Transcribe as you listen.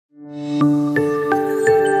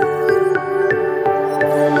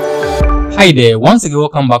Hi there, once again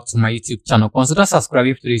welcome back to my YouTube channel. Consider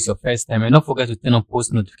subscribing if today is your first time and don't forget to turn on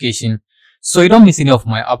post notification so you don't miss any of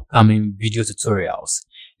my upcoming video tutorials.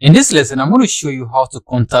 In this lesson, I'm going to show you how to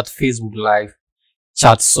contact Facebook Live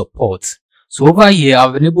chat support. So over here,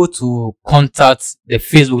 I've been able to contact the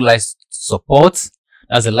Facebook Live support,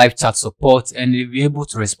 that's a live chat support, and they'll be able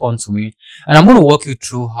to respond to me. And I'm going to walk you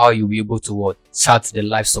through how you'll be able to chat the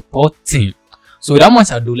live support team. So without much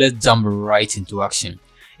ado, let's jump right into action.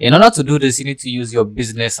 In order to do this, you need to use your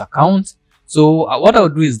business account. So what I'll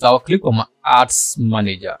do is I'll click on my ads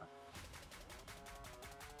manager.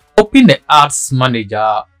 Open the ads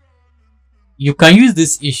manager. You can use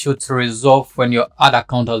this issue to resolve when your ad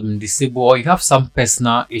account has been disabled, or you have some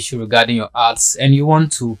personal issue regarding your ads and you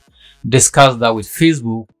want to discuss that with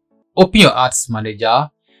Facebook. Open your ads manager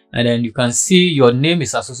and then you can see your name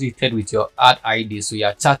is associated with your ad ID, so you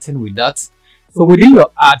are chatting with that. So within your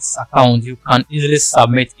ads account, you can easily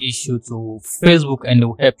submit issue to Facebook and it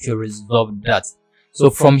will help you resolve that. So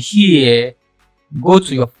from here, go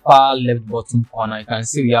to your far left bottom corner. You can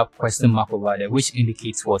see we have question mark over there, which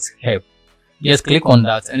indicates what help. Just click on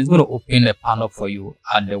that and it's going to open a panel for you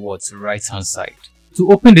at the right hand side. To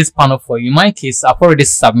open this panel for you, in my case, I've already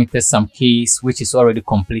submitted some case which is already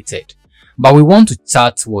completed. But we want to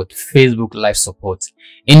chat with Facebook Live support.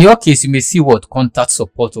 In your case, you may see what contact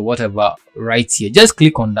support or whatever right here. Just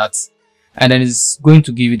click on that and then it's going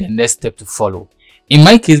to give you the next step to follow. In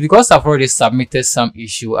my case, because I've already submitted some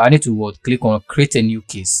issue, I need to click on create a new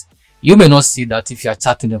case. You may not see that if you are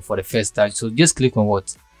chatting them for the first time. So just click on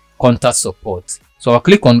contact support. So I'll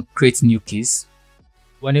click on create new case.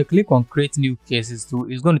 When you click on create new cases,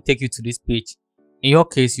 it's going to take you to this page. In your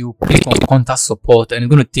case, you click on contact support and it's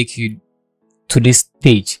going to take you to this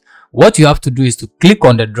page. What you have to do is to click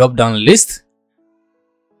on the drop down list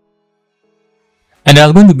and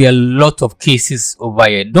there's going to be a lot of cases over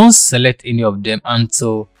here. Don't select any of them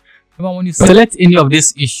until, remember, when you select any of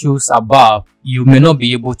these issues above, you may not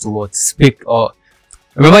be able to speak. Or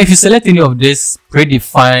remember, if you select any of these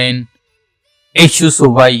predefined issues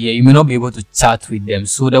over here, you may not be able to chat with them.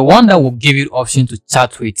 So the one that will give you the option to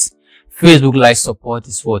chat with Facebook Live support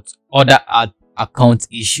is other ad account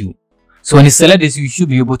issue. So when you select this, you should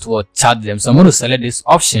be able to chat them. So I'm going to select this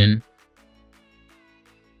option.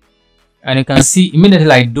 And you can see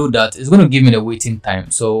immediately I do that, it's going to give me the waiting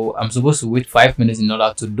time. So I'm supposed to wait 5 minutes in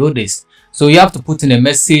order to do this. So you have to put in a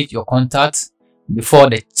message, your contact, before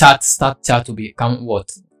the start chat to become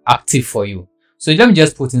active for you. So let me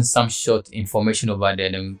just put in some short information over there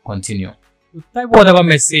and then we'll continue. You type whatever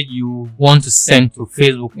message you want to send to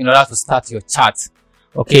Facebook in order to start your chat.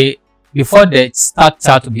 Okay. Before the start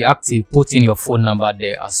chat to be active, put in your phone number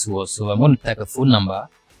there as well. So I'm going to type a phone number.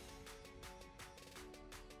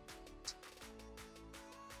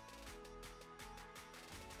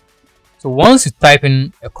 So once you type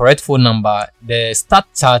in a correct phone number, the start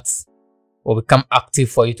chat will become active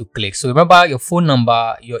for you to click. So remember your phone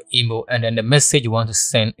number, your email, and then the message you want to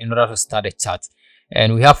send in order to start the chat.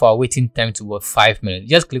 And we have our waiting time to 5 minutes.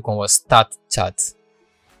 Just click on start chat.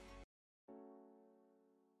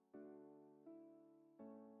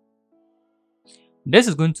 This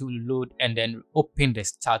is going to load and then open the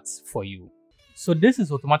chat for you. So this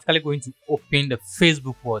is automatically going to open the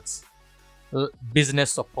Facebook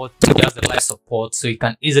business support, just the live support, so you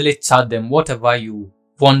can easily chat them whatever you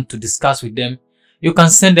want to discuss with them. You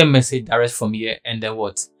can send them message direct from here and then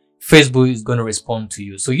Facebook is going to respond to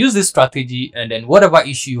you. So use this strategy and then whatever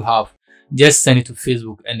issue you have, just send it to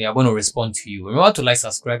Facebook and they are going to respond to you. Remember to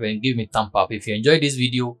subscribe and give me a thumb up if you enjoyed this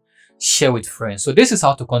video. Share with friends. So this is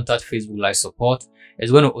how to contact Facebook Live support.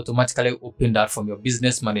 It's going to automatically open that from your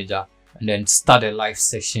business manager and then start a live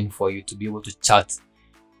session for you to be able to chat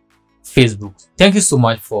Facebook. Thank you so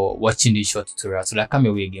much for watching this short tutorial. So come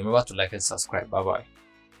your way again. Remember to like and subscribe. Bye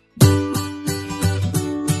bye.